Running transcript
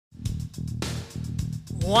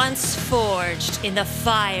Once forged in the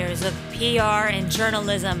fires of PR and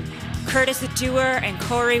journalism, Curtis Dewar and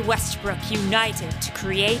Corey Westbrook united to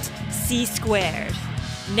create C Squared.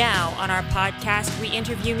 Now, on our podcast, we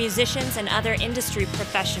interview musicians and other industry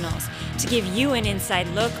professionals to give you an inside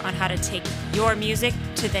look on how to take your music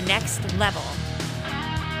to the next level.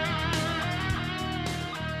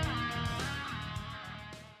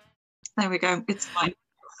 There we go. It's fine.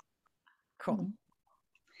 Cool.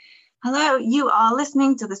 Hello, you are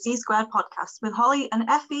listening to the C Squared podcast with Holly and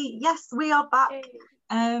Effie. Yes, we are back.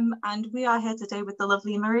 And we are here today with the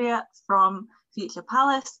lovely Maria from Future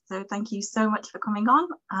Palace. So thank you so much for coming on.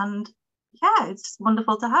 And yeah, it's just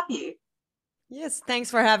wonderful to have you. Yes, thanks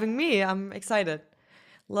for having me. I'm excited.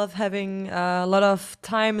 Love having a lot of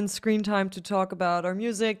time and screen time to talk about our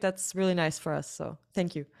music. That's really nice for us. So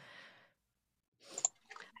thank you.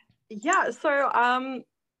 Yeah, so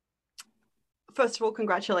first of all,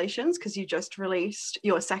 congratulations, because you just released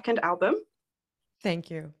your second album. Thank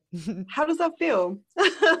you. How does that feel?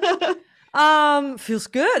 Feels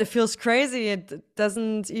good. It feels crazy. It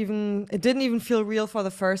didn't even feel real for the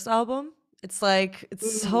first album. It's like,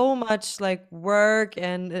 it's so much like work,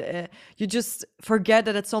 and you just forget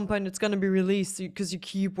that at some point it's going to be released because you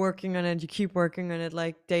keep working on it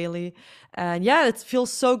like daily. And yeah, it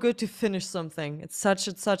feels so good to finish something. It's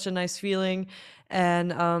such a nice feeling.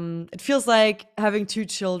 And it feels like having two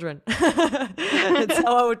children. That's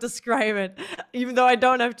how I would describe it. Even though I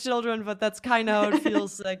don't have children, but that's kind of how it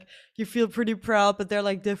feels. Like you feel pretty proud, but they're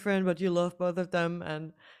like different, but you love both of them.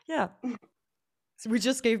 And yeah. So we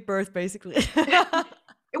just gave birth, basically.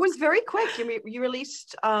 It was very quick. You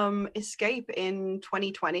released Escape in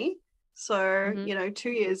 2020. So, 2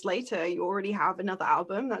 years later, you already have another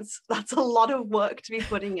album. That's a lot of work to be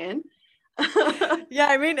putting in. Yeah,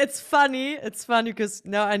 I mean, it's funny. It's funny because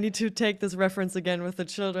now I need to take this reference again with the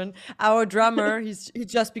children. Our drummer, he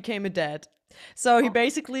just became a dad. So he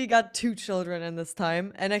basically got two children in this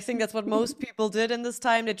time. And I think that's what most people did in this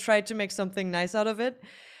time. They tried to make something nice out of it.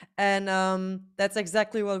 And that's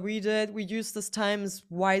exactly what we did. We used this time as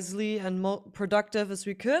wisely and productive as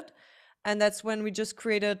we could. And that's when we just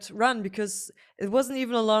created Run, because it wasn't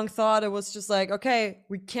even a long thought. It was just like, okay,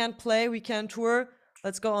 we can't play, we can't tour.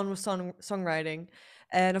 Let's go on with songwriting.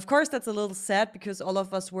 And of course, that's a little sad because all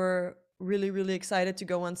of us were really, really excited to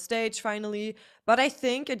go on stage finally. But I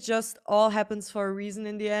think it just all happens for a reason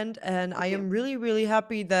in the end. And I am really, really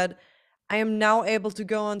happy that I am now able to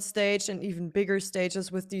go on stage and even bigger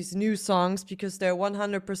stages with these new songs because they're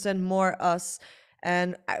 100% more us.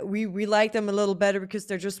 And we like them a little better because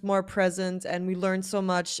they're just more present and we learn so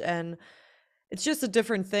much. And it's just a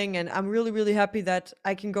different thing. And I'm really, really happy that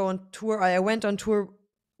I can go on tour. I went on tour.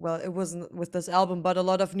 Well, it wasn't with this album, but a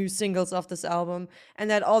lot of new singles off this album. And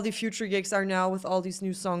that all the future gigs are now with all these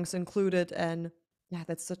new songs included. And yeah,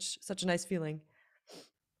 that's such a nice feeling.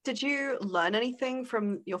 Did you learn anything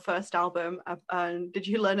from your first album? Did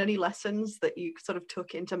you learn any lessons that you sort of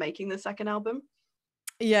took into making the second album?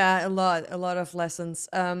 Yeah, a lot of lessons.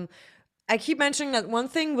 I keep mentioning that one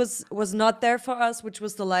thing was not there for us, which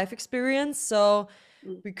was the live experience. So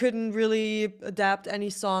we couldn't really adapt any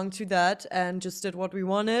song to that and just did what we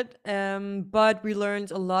wanted. But we learned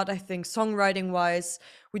a lot, I think, songwriting wise.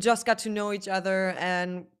 We just got to know each other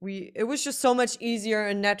and it was just so much easier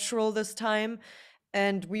and natural this time.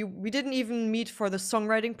 And we didn't even meet for the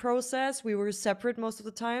songwriting process. We were separate most of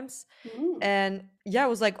the times. And yeah, it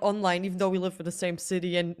was like online, even though we live in the same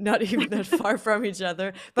city and not even that far from each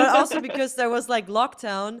other. But also because there was like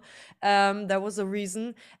lockdown, that was a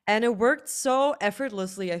reason. And it worked so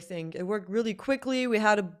effortlessly, I think. It worked really quickly. We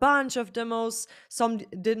had a bunch of demos. Some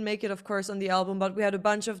didn't make it, of course, on the album, but we had a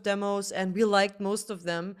bunch of demos and we liked most of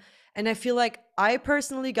them. And I feel like I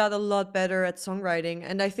personally got a lot better at songwriting.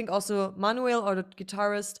 And I think also Manuel, or the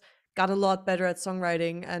guitarist, got a lot better at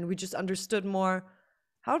songwriting. And we just understood more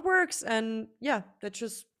how it works. And yeah, that's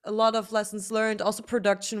just a lot of lessons learned. Also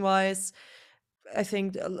production-wise, I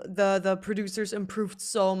think the producers improved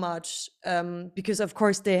so much because, of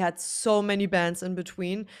course, they had so many bands in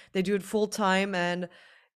between. They do it full time. And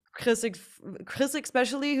Chris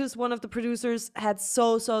especially, who's one of the producers, had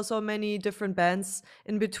so many different bands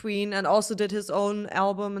in between and also did his own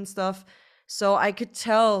album and stuff. So I could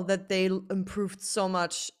tell that they improved so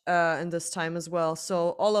much in this time as well. So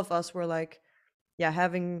all of us were like, yeah,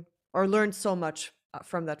 learned so much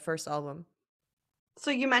from that first album.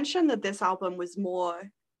 So you mentioned that this album was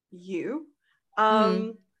more you.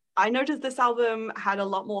 I noticed this album had a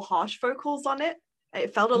lot more harsh vocals on it.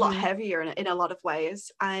 It felt a lot heavier in a lot of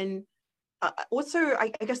ways, and also,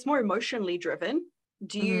 I guess, more emotionally driven.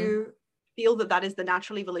 Do you feel that is the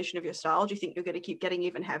natural evolution of your style? Do you think you're going to keep getting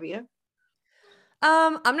even heavier?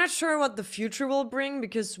 I'm not sure what the future will bring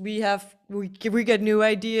because we get new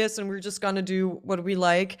ideas and we're just gonna do what we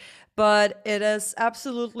like. But it is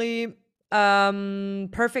absolutely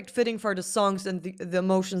perfect fitting for the songs and the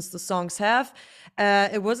emotions the songs have.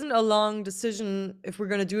 It wasn't a long decision if we're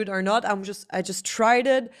gonna do it or not. I just tried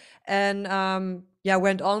it and yeah,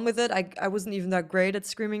 went on with it. I wasn't even that great at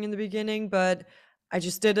screaming in the beginning, but I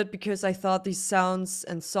just did it because I thought these sounds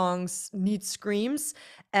and songs need screams.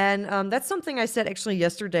 And that's something I said actually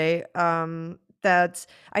yesterday, that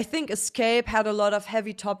I think Escape had a lot of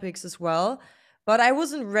heavy topics as well. But I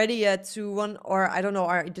wasn't ready yet to or I don't know,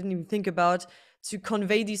 I didn't even think about to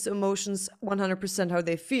convey these emotions 100% how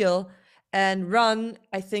they feel. And Run,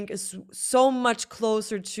 I think, is so much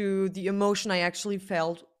closer to the emotion I actually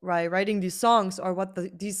felt right writing these songs or what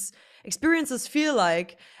these experiences feel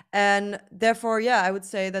like. And therefore, yeah, I would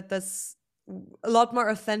say that that's a lot more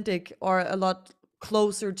authentic or a lot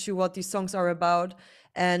closer to what these songs are about.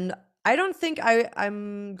 And I don't think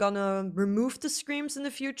I'm gonna remove the screams in the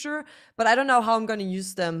future, but I don't know how I'm gonna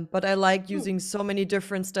use them. But I like using so many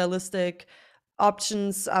different stylistic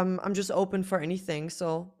options. I'm just open for anything.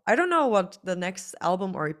 So I don't know what the next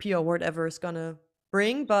album or EP or whatever is gonna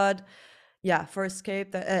bring, but yeah, for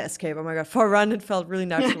Escape, oh my God, for Run, it felt really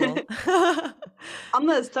natural. On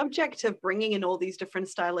the subject of bringing in all these different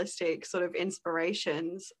stylistic sort of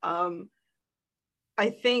inspirations, I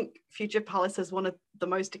think Future Palace is one of the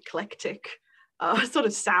most eclectic sort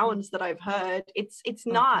of sounds that I've heard.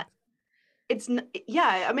 Yeah,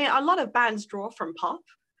 I mean, a lot of bands draw from pop,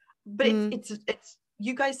 but it's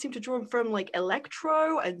you guys seem to draw from like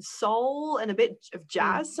electro and soul and a bit of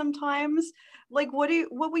jazz sometimes. Like, what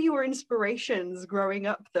were your inspirations growing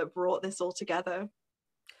up that brought this all together?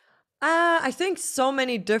 I think so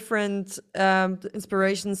many different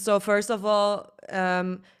inspirations. So first of all,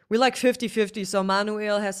 we like 50-50. So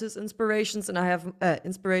Manuel has his inspirations and I have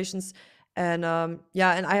inspirations. And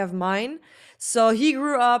yeah, and I have mine. So he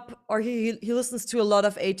grew up, or he listens to a lot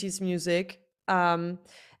of 80s music.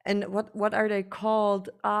 And what are they called?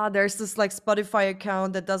 There's this like Spotify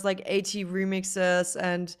account that does like 80 remixes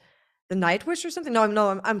and the Nightwish or something.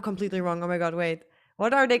 No, I'm completely wrong. Oh my God, wait.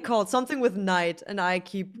 What are they called? Something with night, and I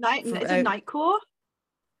keep is it Nightcore?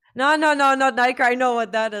 No, not Nightcore. I know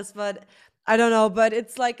what that is, but I don't know. But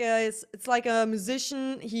it's like a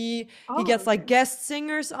musician. He gets like guest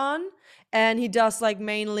singers on, and he does like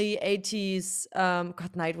mainly 80s.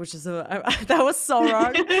 God, Nightwish is that was so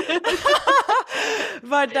wrong.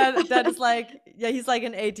 But that is like, yeah, he's like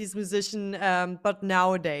an 80s musician, but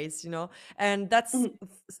nowadays, and that's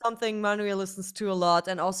something Manuel listens to a lot.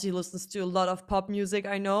 And also he listens to a lot of pop music,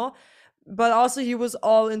 I know, but also he was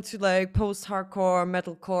all into like post-hardcore,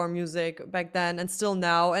 metalcore music back then and still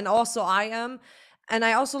now. And also I am. And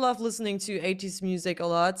I also love listening to 80s music a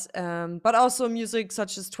lot, but also music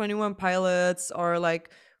such as 21 Pilots or like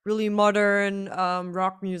really modern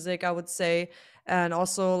rock music, I would say, and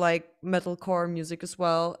also like metalcore music as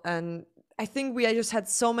well. And I think I just had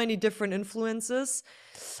so many different influences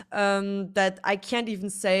that I can't even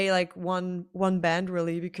say like one band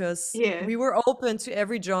really, because we were open to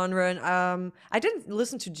every genre. And I didn't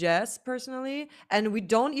listen to jazz personally, and we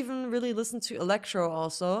don't even really listen to electro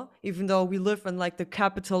also, even though we live in like the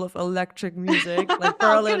capital of electric music. Like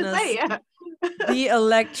Berlin is the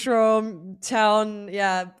electro town,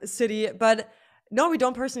 city. But no, we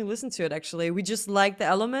don't personally listen to it, actually. We just like the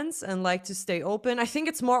elements and like to stay open. I think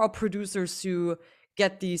it's more our producers who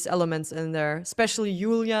get these elements in there, especially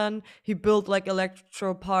Julian. He built like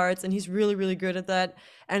electro parts and he's really, really good at that.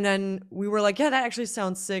 And then we were like, yeah, that actually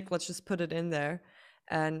sounds sick. Let's just put it in there.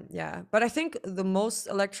 And yeah, but I think the most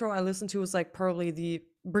electro I listened to was like probably the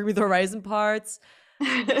Bring Me the Horizon parts.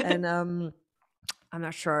 And I'm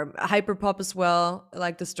not sure. Hyperpop as well,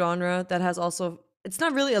 like this genre that has also, it's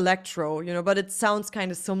not really electro, but it sounds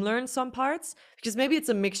kind of similar in some parts, because maybe it's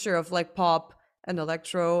a mixture of like pop and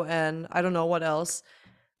electro and I don't know what else.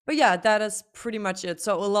 But yeah, that is pretty much it.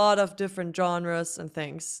 So a lot of different genres and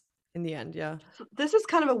things in the end, yeah. This is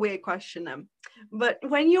kind of a weird question then, but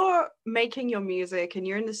when you're making your music and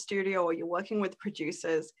you're in the studio or you're working with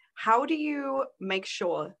producers, how do you make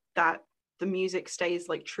sure that the music stays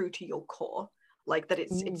like true to your core? Like that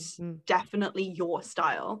it's definitely your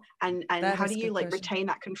style, and how do you like retain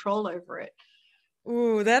that control over it?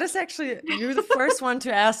 Ooh, that is actually, you're the first one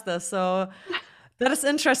to ask this, so that is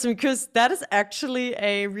interesting, because that is actually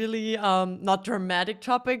a really not dramatic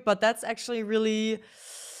topic, but that's actually a really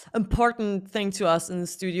important thing to us in the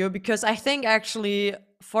studio, because I think actually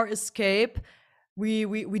for Escape,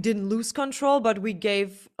 we didn't lose control, but we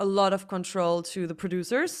gave a lot of control to the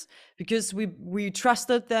producers because we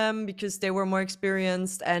trusted them because they were more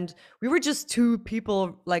experienced, and we were just two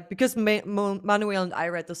people, like, because Manuel and I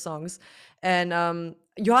write the songs, and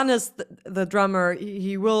Johannes, the drummer,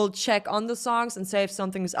 he will check on the songs and say if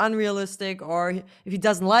something is unrealistic, or if he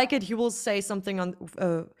doesn't like it, he will say something on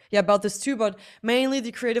about this too. But mainly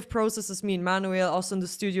the creative process is me and Manuel. Also in the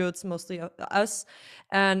studio, it's mostly us.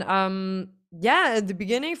 And at the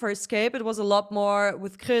beginning for Escape, it was a lot more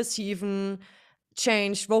with Chris. He even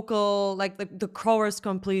changed vocal, like the chorus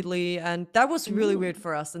completely, and that was really weird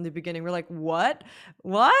for us in the beginning. We're like, what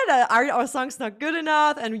our song's not good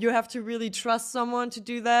enough, and you have to really trust someone to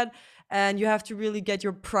do that, and you have to really get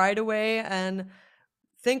your pride away and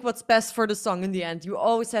think what's best for the song. In the end, you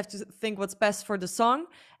always have to think what's best for the song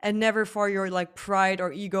and never for your like pride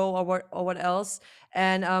or ego or what else.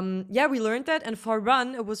 And we learned that. And for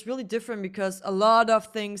Run, it was really different because a lot of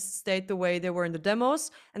things stayed the way they were in the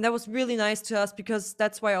demos, and that was really nice to us, because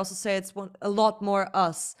that's why I also say it's a lot more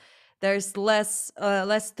us. There's less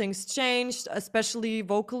things changed, especially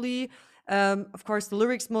vocally. Of course, the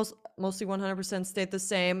lyrics mostly 100% stayed the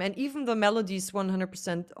same, and even the melodies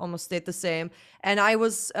 100% almost stayed the same. And I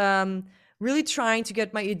was really trying to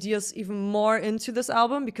get my ideas even more into this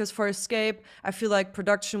album, because for Escape, I feel like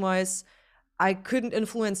production-wise, I couldn't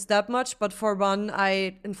influence that much, but for Run,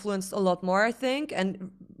 I influenced a lot more, I think,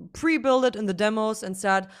 and pre-built it in the demos and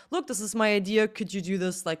said, look, this is my idea. Could you do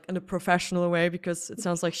this like in a professional way? Because it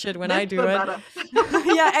sounds like shit when I do it.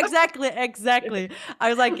 Yeah, exactly. I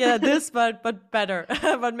was like, yeah, this, but better,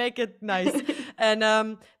 but make it nice.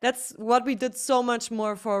 And that's what we did so much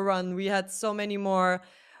more for Run. We had so many more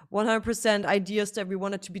 100% ideas that we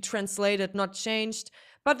wanted to be translated, not changed.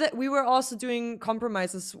 But we were also doing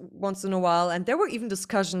compromises once in a while. And there were even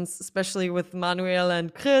discussions, especially with Manuel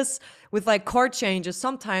and Chris, with like chord changes.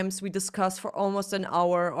 Sometimes we discussed for almost an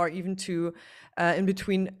hour or even two in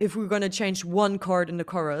between if we were going to change one chord in the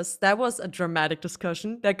chorus. That was a dramatic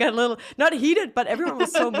discussion. That got a little, not heated, but everyone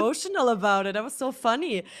was so emotional about it. That was so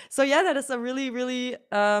funny. So yeah, that is a really, really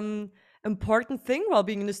important thing while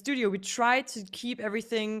being in the studio. We tried to keep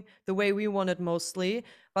everything the way we wanted mostly,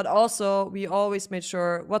 but also we always made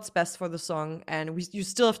sure what's best for the song, and you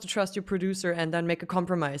still have to trust your producer and then make a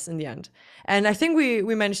compromise in the end. And I think we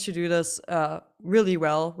managed to do this really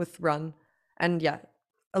well with Run. And yeah,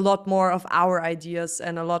 a lot more of our ideas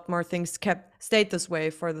and a lot more things stayed this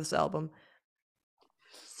way for this album.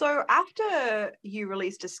 So after you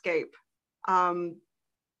released Escape,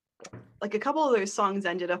 like a couple of those songs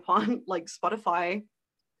ended up on like Spotify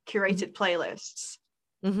curated playlists.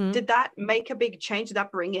 Did that make a big change? Did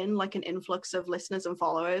that bring in like an influx of listeners and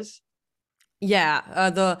followers? Yeah,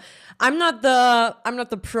 I'm not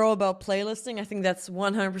the pro about playlisting. I think that's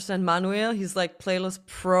 100% Manuel. He's like playlist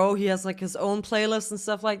pro. He has like his own playlist and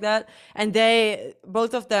stuff like that. And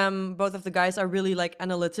both of the guys are really like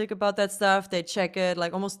analytic about that stuff. They check it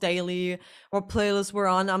like almost daily, what playlists we're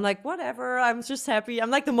on. I'm like, whatever. I'm just happy.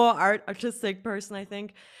 I'm like the more artistic person, I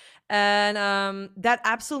think. And that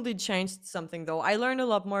absolutely changed something, though. I learned a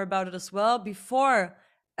lot more about it as well. Before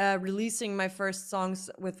releasing my first songs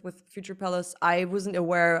with Future Palace, I wasn't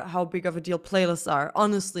aware how big of a deal playlists are,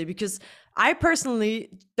 honestly, because I personally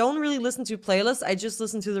don't really listen to playlists. I just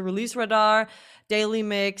listen to the release radar, daily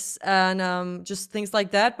mix, and just things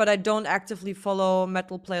like that. But I don't actively follow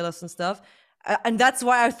metal playlists and stuff. And that's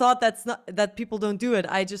why I thought that people don't do it.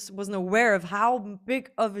 I just wasn't aware of how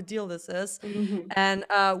big of a deal this is. And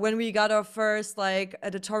when we got our first like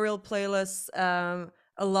editorial playlist,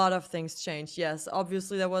 a lot of things changed. Yes,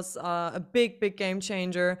 obviously that was a big game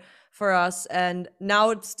changer for us, and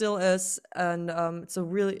now it still is. And it's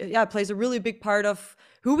it plays a really big part of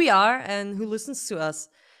who we are and who listens to us.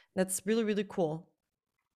 That's really, really cool.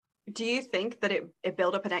 Do you think that it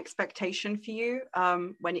built up an expectation for you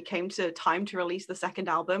when it came to time to release the second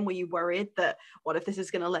album? Were you worried that what if this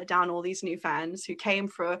is going to let down all these new fans who came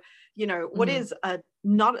for, what is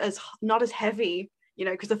not as heavy,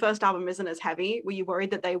 because the first album isn't as heavy? Were you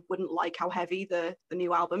worried that they wouldn't like how heavy the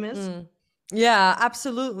new album is? Yeah,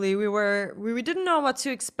 absolutely. We didn't know what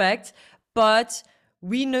to expect, but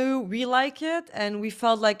we knew we like it, and we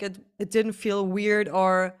felt like it didn't feel weird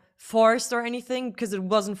or forced or anything, because it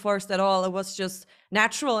wasn't forced at all. It was just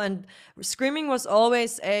natural, and screaming was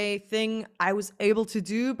always a thing I was able to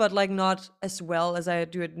do, but like not as well as I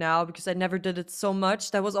do it now, because I never did it so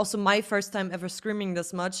much. That was also my first time ever screaming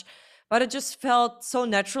this much, but it just felt so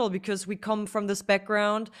natural because we come from this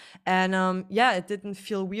background, and it didn't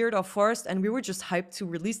feel weird or forced, and we were just hyped to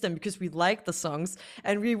release them because we liked the songs,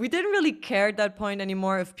 and we didn't really care at that point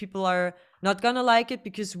anymore if people are not gonna like it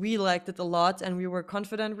because we liked it a lot and we were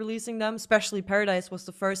confident releasing them. Especially Paradise was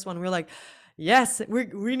the first one. We're like, yes,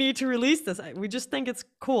 we need to release this. We just think it's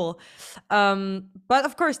cool. But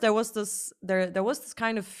of course, there was this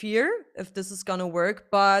kind of fear if this is gonna work.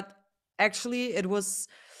 But actually, it was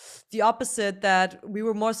the opposite, that we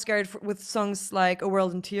were more scared with songs like A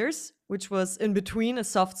World in Tears, which was in between a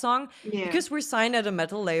soft song, because we're signed at a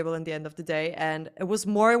metal label in the end of the day, and it was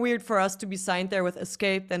more weird for us to be signed there with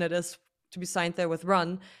Escape than it is to be signed there with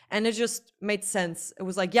Run, and it just made sense. It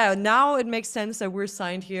was like, yeah, now it makes sense that we're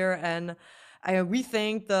signed here, and we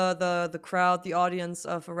think the crowd, the audience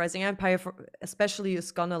of A Rising Empire, especially,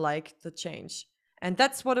 is gonna like the change. And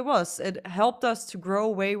that's what it was. It helped us to grow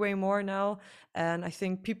way, way more now. And I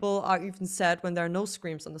think people are even sad when there are no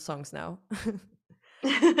screams on the songs now.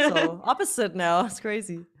 So opposite now. It's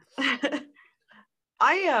crazy.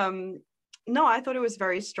 No, I thought it was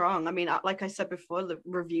very strong. I mean, like I said before, the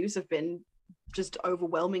reviews have been just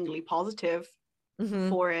overwhelmingly positive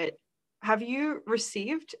for it. Have you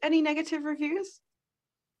received any negative reviews?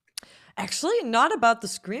 Actually, not about the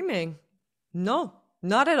screaming. No,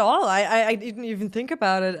 not at all. I didn't even think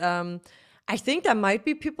about it. I think there might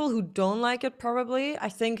be people who don't like it, probably. I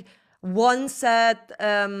think one said,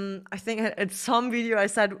 I think in some video I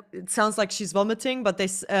said, it sounds like she's vomiting, but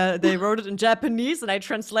they wrote it in Japanese and I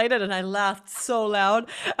translated and I laughed so loud.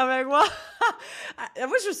 I'm like, what? It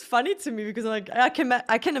was just funny to me because I'm like,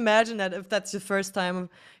 I can imagine that if that's your first time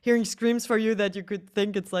hearing screams for you, that you could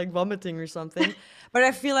think it's like vomiting or something. But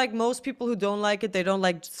I feel like most people who don't like it, they don't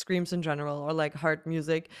like screams in general or like hard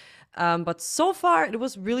music. But so far it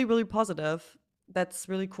was really, really positive. That's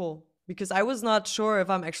really cool. Because I was not sure if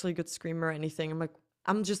I'm actually a good screamer or anything. I'm like,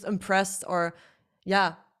 I'm just impressed or,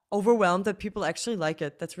 yeah, overwhelmed that people actually like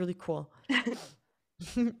it. That's really cool.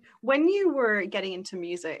 When you were getting into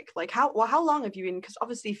music, like how long have you been? Because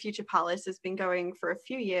obviously Future Palace has been going for a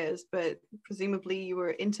few years, but presumably you were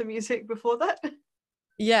into music before that.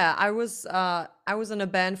 Yeah, I was in a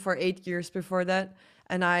band for 8 years before that,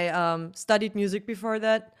 and I studied music before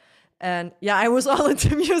that. And yeah, I was all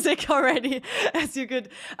into music already, as you could.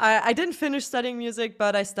 I didn't finish studying music,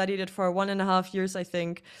 but I studied it for 1.5 years, I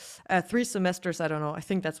think. 3 semesters, I don't know. I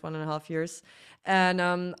think that's 1.5 years. And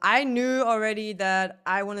I knew already that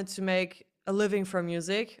I wanted to make a living from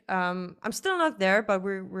music. I'm still not there, but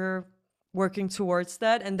we're working towards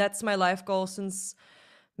that. And that's my life goal since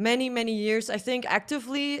many, many years. I think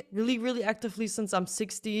actively, really, really actively since I'm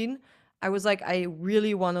 16. I was like, I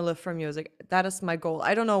really want to live from music. That is my goal.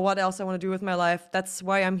 I don't know what else I want to do with my life. That's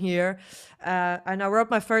why I'm here. And I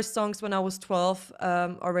wrote my first songs when I was 12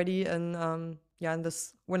 already. And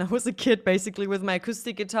when I was a kid, basically, with my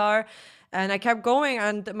acoustic guitar. And I kept going.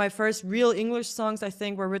 And my first real English songs, I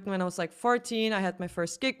think, were written when I was like 14. I had my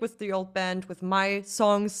first gig with the old band, with my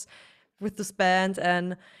songs, with this band.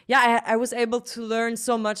 And yeah, I was able to learn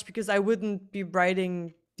so much because I wouldn't be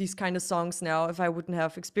writing these kind of songs now if I wouldn't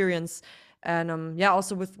have experience. And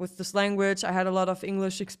also with this language, I had a lot of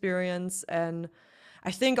English experience, and I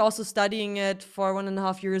think also studying it for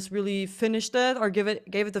 1.5 years really finished it, or gave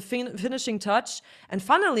it the finishing touch. And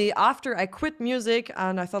finally, after I quit music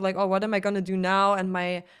and I thought like, oh, what am I gonna do now? And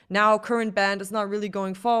my now current band is not really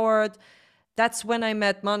going forward. That's when I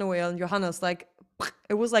met Manuel and Johannes. Like,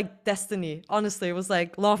 it was like destiny. Honestly, it was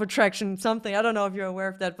like law of attraction, something. I don't know if you're aware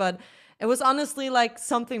of that, but it was honestly like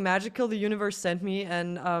something magical the universe sent me,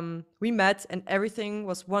 and we met, and everything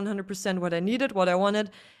was 100% what I needed, what I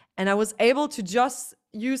wanted, and I was able to just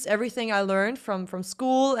use everything I learned from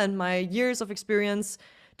school and my years of experience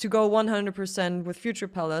to go 100% with Future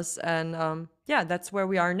Palace, and that's where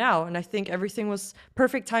we are now, and I think everything was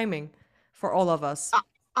perfect timing for all of us.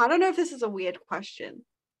 I don't know if this is a weird question,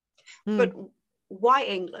 but why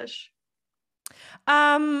English?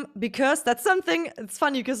 Because that's something, it's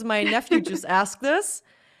funny because my nephew just asked this.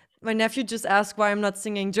 My nephew just asked why I'm not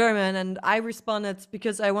singing German, and I responded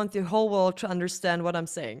because I want the whole world to understand what I'm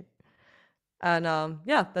saying. And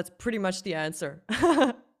that's pretty much the answer.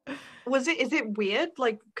 Is it weird?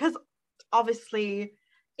 Like, because obviously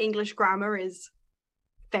English grammar is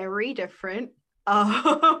very different.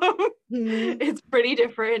 It's pretty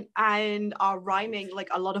different, and our rhyming, like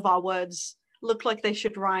a lot of our words look like they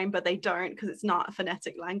should rhyme, but they don't because it's not a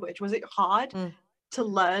phonetic language. Was it hard to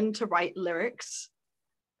learn to write lyrics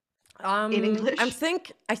in English? I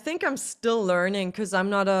think I'm still learning because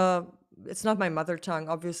it's not my mother tongue,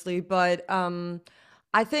 obviously, but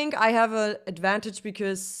I think I have an advantage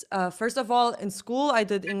because first of all, in school I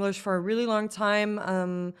did English for a really long time.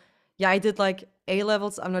 I did like A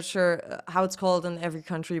levels. I'm not sure how it's called in every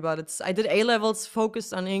country, but I did A levels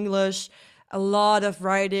focused on English. A lot of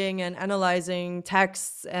writing and analyzing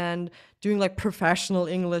texts and doing like professional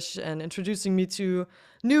English and introducing me to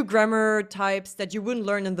new grammar types that you wouldn't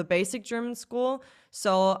learn in the basic German school.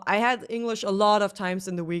 So I had English a lot of times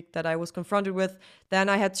in the week that I was confronted with. Then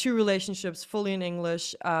I had 2 relationships fully in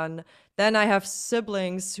English. And then I have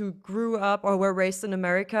siblings who grew up or were raised in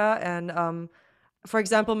America. And for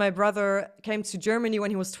example, my brother came to Germany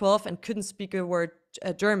when he was 12 and couldn't speak a word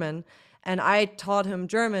German. And I taught him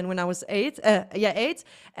German when I was 8,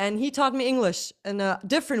 and he taught me English in a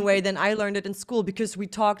different way than I learned it in school, because we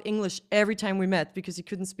talked English every time we met because he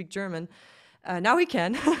couldn't speak German. Now he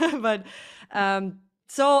can, but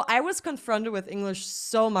so I was confronted with English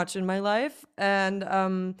so much in my life, and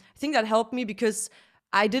I think that helped me because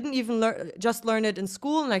I didn't even just learn it in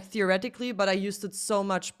school, like theoretically, but I used it so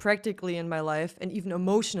much practically in my life and even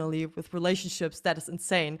emotionally with relationships. That is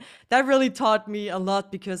insane. That really taught me a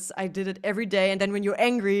lot because I did it every day. And then when you're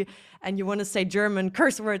angry and you want to say German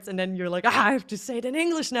curse words, and then you're like, I have to say it in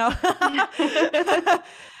English now.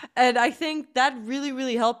 And I think that really,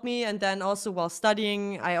 really helped me. And then also while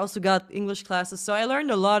studying, I also got English classes. So I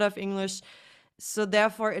learned a lot of English. So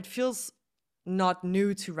therefore, it feels not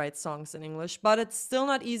new to write songs in English, but it's still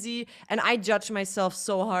not easy. And I judge myself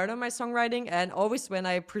so hard on my songwriting. And always when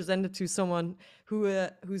I present it to someone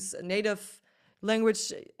whose native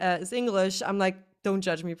language is English, I'm like, don't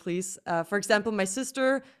judge me, please. For example, my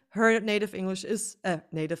sister, her native language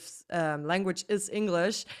is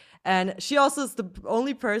English. And she also is the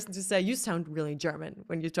only person to say, you sound really German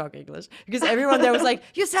when you talk English. Because everyone there was like,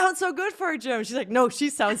 you sound so good for a German. She's like, no,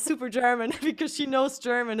 she sounds super German because she knows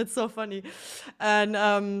German. It's so funny. And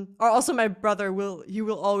or also my brother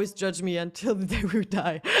will always judge me until the day we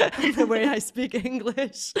die, the way I speak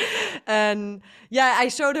English. And yeah, I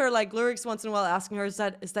showed her like lyrics once in a while, asking her, is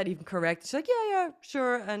that even correct? She's like, yeah,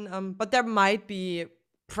 sure. And but there might be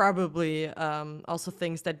probably also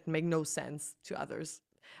things that make no sense to others.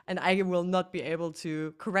 And I will not be able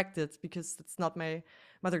to correct it because it's not my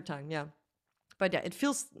mother tongue, yeah. But yeah, it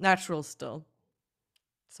feels natural still,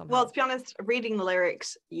 somehow. Well, to be honest, reading the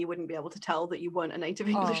lyrics, you wouldn't be able to tell that you weren't a native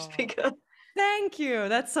English speaker. Thank you.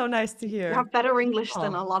 That's so nice to hear. You have better English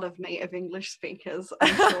than a lot of native English speakers,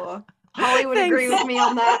 I'm sure. Holly would agree with me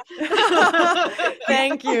on that.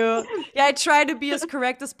 Thank you. Yeah, I try to be as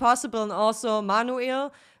correct as possible. And also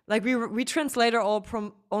Manuel, like we translate our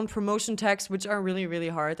own promotion texts, which are really, really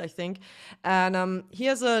hard, I think. And he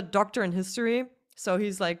has a doctor in history. So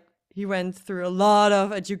he went through a lot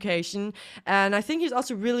of education. And I think he's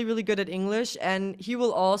also really, really good at English. And he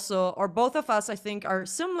will also, or both of us, I think, are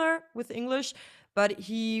similar with English. But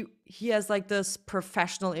he has like this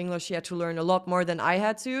professional English he had to learn a lot more than I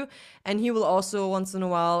had to. And he will also once in a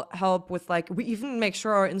while help with like, we even make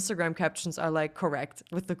sure our Instagram captions are like correct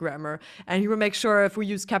with the grammar. And he will make sure if we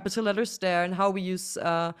use capital letters there and how we use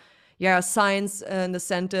signs in the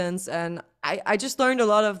sentence. And I just learned a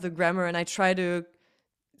lot of the grammar, and I try to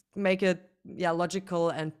make it logical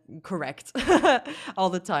and correct all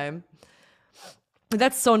the time.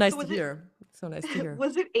 That's so nice to hear. So nice to hear.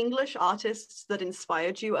 Was it English artists that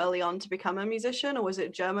inspired you early on to become a musician, or was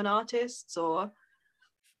it German artists, or?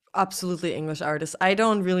 Absolutely English artists. I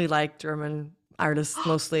don't really like German artists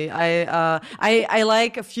mostly. I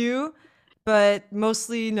like a few, but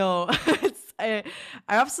mostly no. I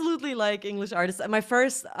absolutely like English artists. My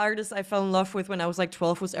first artist I fell in love with when I was like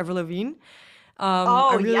 12 was Avril Lavigne.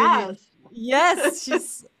 Yes,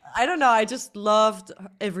 she's, I don't know, I just loved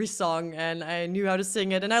every song, and I knew how to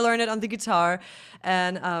sing it, and I learned it on the guitar,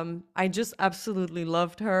 and I just absolutely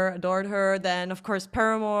loved her, adored her. Then, of course,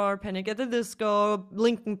 Paramore, Panic at the Disco,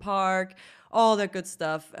 Linkin Park, all that good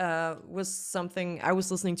stuff was something I was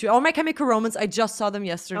listening to. Oh, My Chemical Romance, I just saw them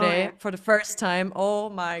yesterday for the first time. Oh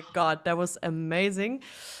my God, that was amazing.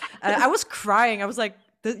 I was crying. I was like,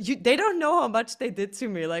 they don't know how much they did to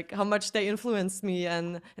me, like how much they influenced me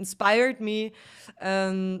and inspired me.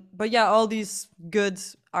 But yeah, all these good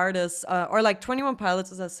artists, or like 21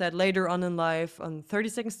 Pilots, as I said, later on in life, on 30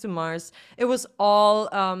 Seconds to Mars, it was all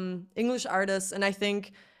English artists. And I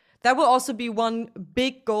think that will also be one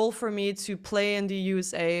big goal for me, to play in the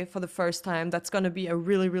USA for the first time. That's going to be a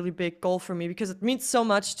really, really big goal for me, because it means so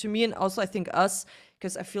much to me, and also I think us,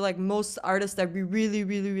 because I feel like most artists that we really,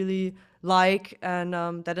 really, really like and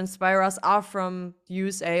that inspire us are from the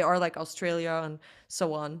USA or like Australia and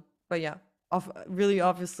so on. But yeah, really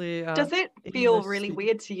obviously. Does it feel really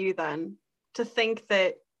weird to you then to think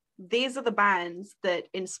that these are the bands that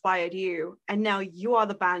inspired you, and now you are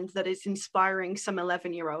the band that is inspiring some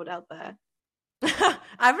 11-year-old out there?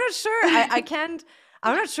 I'm not sure.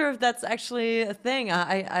 I'm not sure if that's actually a thing.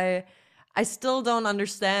 I still don't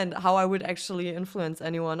understand how I would actually influence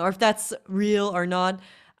anyone, or if that's real or not.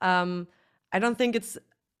 I don't think it's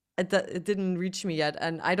it didn't reach me yet.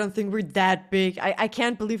 And I don't think we're that big. I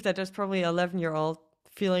can't believe that there's probably an 11-year-old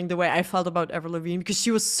feeling the way I felt about Avril Lavigne, because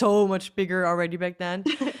she was so much bigger already back then.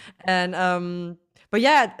 And but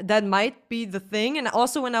yeah, that might be the thing. And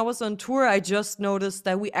also when I was on tour, I just noticed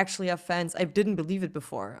that we actually have fans. I didn't believe it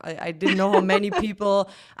before. I didn't know how many people.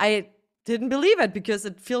 I didn't believe it because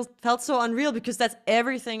it felt so unreal, because that's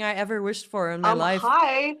everything I ever wished for in my life.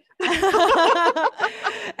 Hi.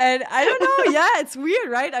 And I don't know. Yeah, it's weird,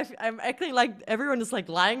 right? I'm acting like everyone is like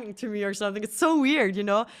lying to me or something. It's so weird, you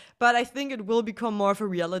know? But I think it will become more of a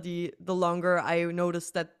reality the longer I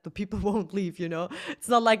notice that the people won't leave, you know? It's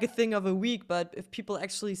not like a thing of a week, but if people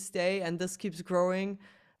actually stay and this keeps growing,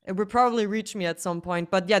 it will probably reach me at some point.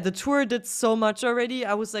 But yeah, the tour did so much already.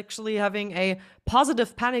 I was actually having a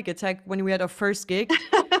positive panic attack when we had our first gig.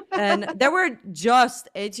 And there were just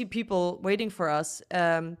 80 people waiting for us.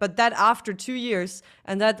 But that after 2 years,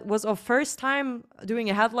 and that was our first time doing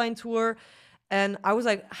a headline tour. And I was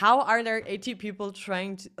like, how are there 80 people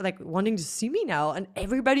wanting to see me now? And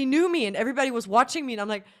everybody knew me and everybody was watching me. And I'm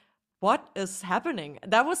like, what is happening?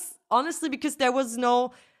 That was honestly because there was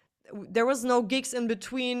no gigs in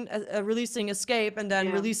between releasing Escape and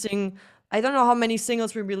then releasing, I don't know how many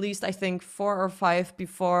singles we released, I think 4 or 5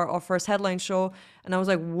 before our first headline show. And I was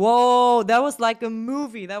like, whoa, that was like a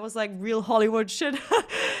movie. That was like real Hollywood shit.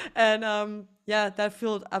 And yeah, that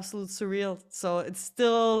felt absolutely surreal. So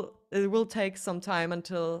it will take some time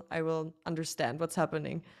until I will understand what's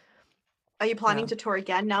happening. Are you planning to tour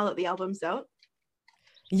again now that the album's out?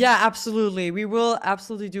 Yeah, absolutely. We will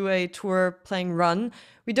absolutely do a tour playing Run.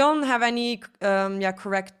 We don't have any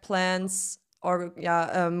correct plans or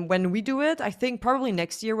when we do it. I think probably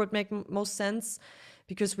next year would make most sense,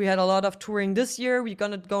 because we had a lot of touring this year. We're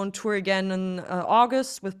gonna go on tour again in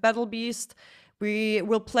August with Battle Beast. We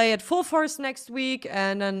will play at Full Force next week,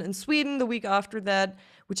 and then in Sweden the week after that,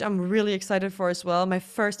 which I'm really excited for as well. My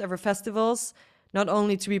first ever festivals. Not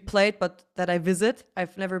only to be played, but that I visit.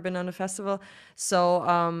 I've never been on a festival. So,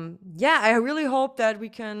 I really hope that we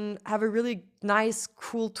can have a really nice,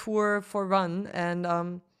 cool tour for Run. And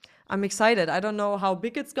I'm excited. I don't know how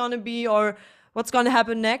big it's going to be or what's going to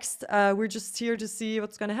happen next. We're just here to see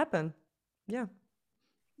what's going to happen. Yeah.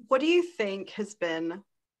 What do you think has been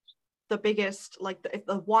the biggest, like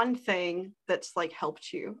the one thing that's like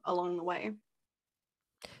helped you along the way?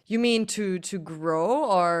 You mean to grow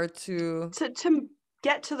or to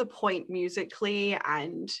get to the point musically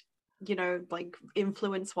and, you know, like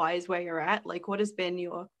influence wise where you're at? Like, what has been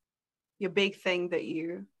your big thing that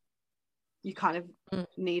you kind of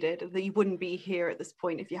needed, that you wouldn't be here at this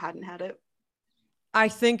point if you hadn't had it? I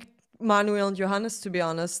think Manuel and Johannes, to be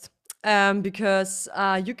honest, because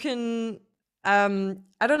you can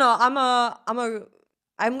I don't know,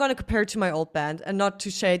 I'm going to compare it to my old band, and not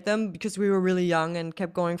to shade them, because we were really young and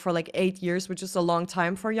kept going for like 8 years, which is a long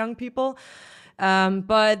time for young people.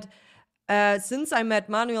 But since I met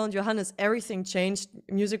Manuel and Johannes, everything changed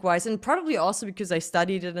music-wise, and probably also because I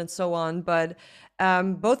studied it and so on. But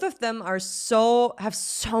both of them have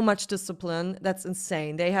so much discipline. That's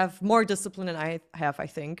insane. They have more discipline than I have, I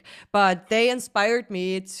think. But they inspired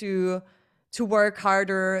me to work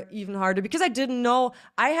harder, even harder, because I didn't know.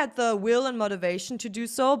 I had the will and motivation to do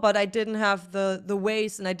so, but I didn't have the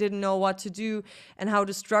ways, and I didn't know what to do and how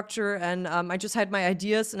to structure. And I just had my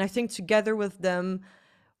ideas, and I think together with them,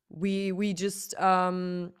 we just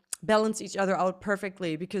balance each other out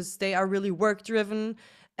perfectly, because they are really work driven.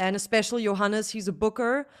 And especially Johannes, he's a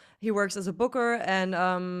booker. He works as a booker,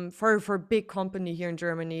 and for a big company here in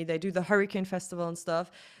Germany. They do the Hurricane Festival and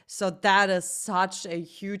stuff. So that is such a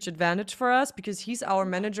huge advantage for us, because he's our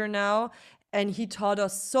manager now, and he taught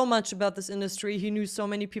us so much about this industry. He knew so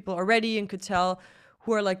many people already and could tell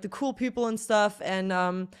who are like the cool people and stuff. And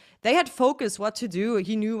they had focus what to do.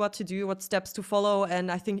 He knew what to do, what steps to follow.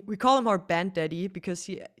 And I think we call him our band daddy, because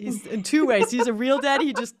he's in two ways. He's a real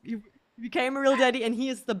daddy. He became a real daddy, and he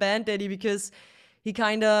is the band daddy because he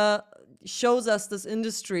kind of shows us this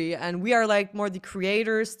industry, and we are like more the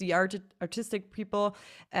creators, the artistic people.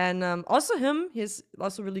 And also he's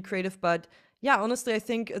also really creative. But yeah, honestly, I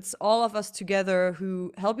think it's all of us together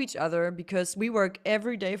who help each other, because we work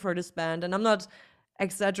every day for this band, and I'm not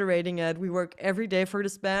exaggerating it. We work every day for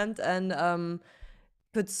this band, and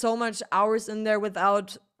put so much hours in there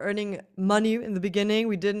without earning money in the beginning.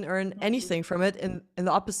 We didn't earn anything from it. In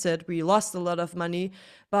the opposite, we lost a lot of money,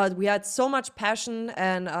 but we had so much passion,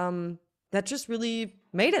 and that just really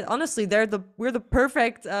made it. Honestly, we're the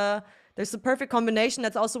perfect. There's the perfect combination.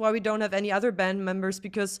 That's also why we don't have any other band members,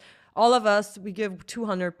 because all of us, we give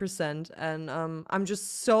 200%. And I'm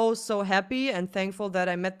just so happy and thankful that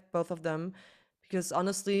I met both of them, because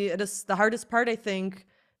honestly, it is the hardest part, I think,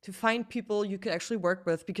 to find people you could actually work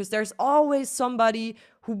with, because there's always somebody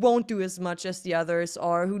who won't do as much as the others,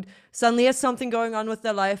 or who suddenly has something going on with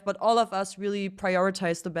their life. But all of us really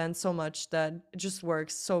prioritize the band so much that it just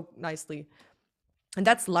works so nicely. And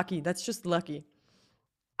that's lucky. That's just lucky.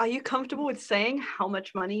 Are you comfortable with saying how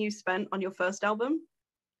much money you spent on your first album?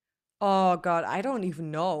 Oh God, I don't even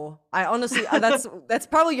know. I honestly, that's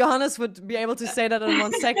probably Johannes would be able to say that in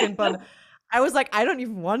 1 second, but I was like, I don't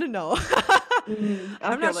even want to know.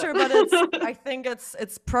 I'm not sure, but I think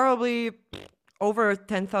it's probably over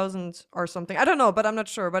 10,000 or something. I don't know, but I'm not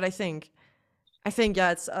sure. But I think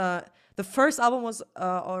yeah, it's the first album was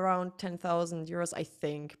around 10,000 euros, I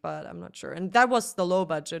think, but I'm not sure. And that was the low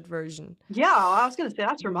budget version. Yeah, I was gonna say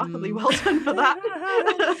that's remarkably well done for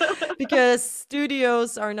that. Because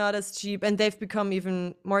studios are not as cheap, and they've become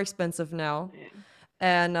even more expensive now. Yeah.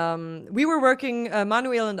 And we were working,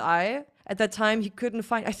 Manuel and I. At that time, he couldn't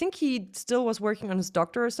find, I think he still was working on his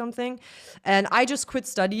doctor or something. And I just quit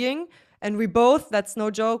studying. And we both, that's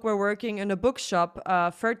no joke, were working in a bookshop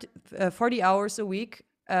 40 hours a week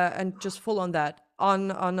and just full on that.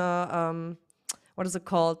 On a, what is it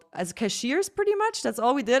called? As cashiers, pretty much. That's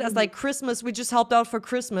all we did. As like Christmas, we just helped out for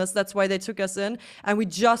Christmas. That's why they took us in. And we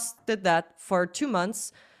just did that for 2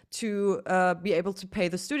 months to be able to pay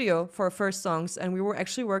the studio for our first songs. And we were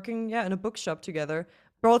actually working, in a bookshop together.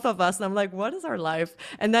 Both of us. And I'm like, what is our life?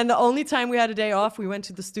 And then the only time we had a day off, we went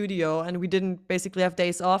to the studio, and we didn't basically have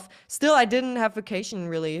days off. Still, I didn't have vacation,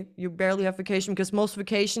 really. You barely have vacation, because most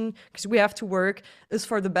vacation, because we have to work, is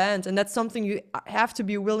for the band. And that's something you have to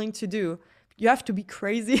be willing to do. You have to be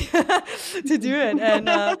crazy to do it. And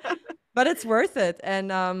but it's worth it.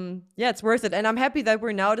 And it's worth it. And I'm happy that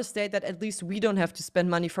we're now at a state that at least we don't have to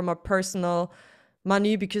spend money from our personal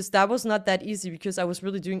money, because that was not that easy, because I was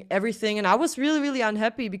really doing everything, and I was really, really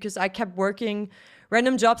unhappy because I kept working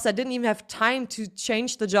random jobs. I didn't even have time to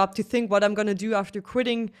change the job, to think what I'm going to do after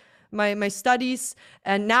quitting my studies.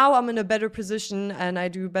 And now I'm in a better position, and I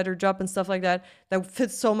do a better job and stuff like that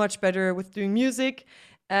fits so much better with doing music.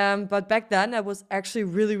 But back then it was actually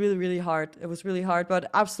really, really, really hard. It was really hard, but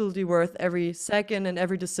absolutely worth every second and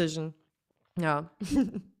every decision. Yeah.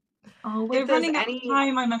 Oh, we're running out of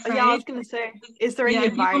time, I'm afraid. Yeah, I was going to say, is there any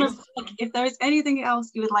advice? If there is anything else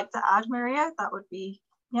you would like to add, Maria, that would be,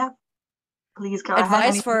 please go ahead.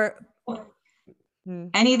 Advice for...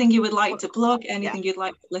 Anything you would like to plug, anything you'd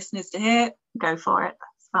like listeners to hear, go for it.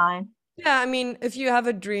 That's fine. Yeah, I mean, if you have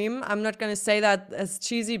a dream, I'm not going to say that as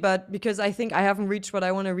cheesy, but because I think I haven't reached what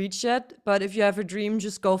I want to reach yet. But if you have a dream,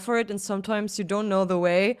 just go for it. And sometimes you don't know the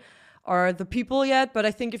way or the people yet. But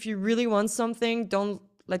I think if you really want something, don't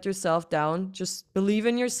let yourself down. Just believe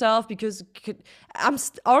in yourself, because I'm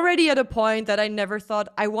already at a point that I never thought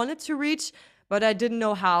I wanted to reach, but I didn't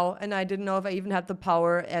know how, and I didn't know if I even had the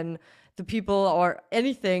power and the people or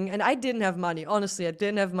anything. And I didn't have money. Honestly, I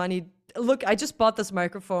didn't have money. Look, I just bought this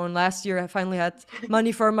microphone last year. I finally had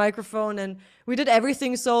money for a microphone, and we did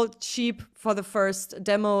everything so cheap for the first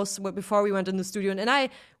demos before we went in the studio. And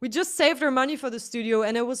we just saved our money for the studio,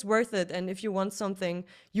 and it was worth it. And if you want something,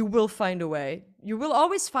 you will find a way. You will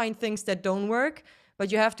always find things that don't work,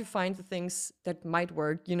 but you have to find the things that might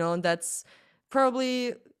work, and that's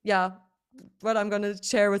probably, what I'm going to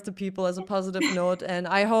share with the people as a positive note. And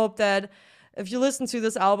I hope that if you listen to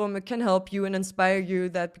this album, it can help you and inspire you,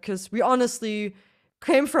 that because we honestly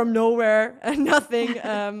came from nowhere and nothing.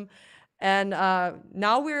 And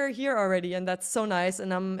now we're here already, and that's so nice.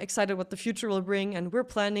 And I'm excited what the future will bring. And we're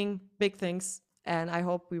planning big things, and I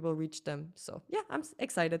hope we will reach them. So yeah, I'm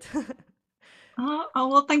excited. Oh,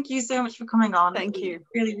 well, thank you so much for coming on. Thank you.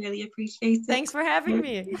 Really, really appreciate it. Thanks for having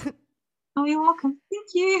me. Oh, you're welcome. Thank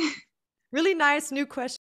you. Really nice new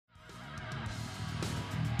question.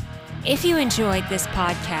 If you enjoyed this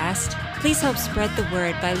podcast, please help spread the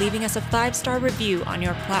word by leaving us a 5-star review on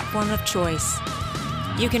your platform of choice.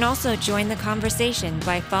 You can also join the conversation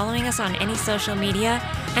by following us on any social media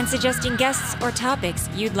and suggesting guests or topics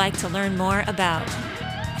you'd like to learn more about.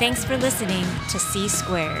 Thanks for listening to C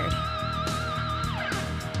Squared.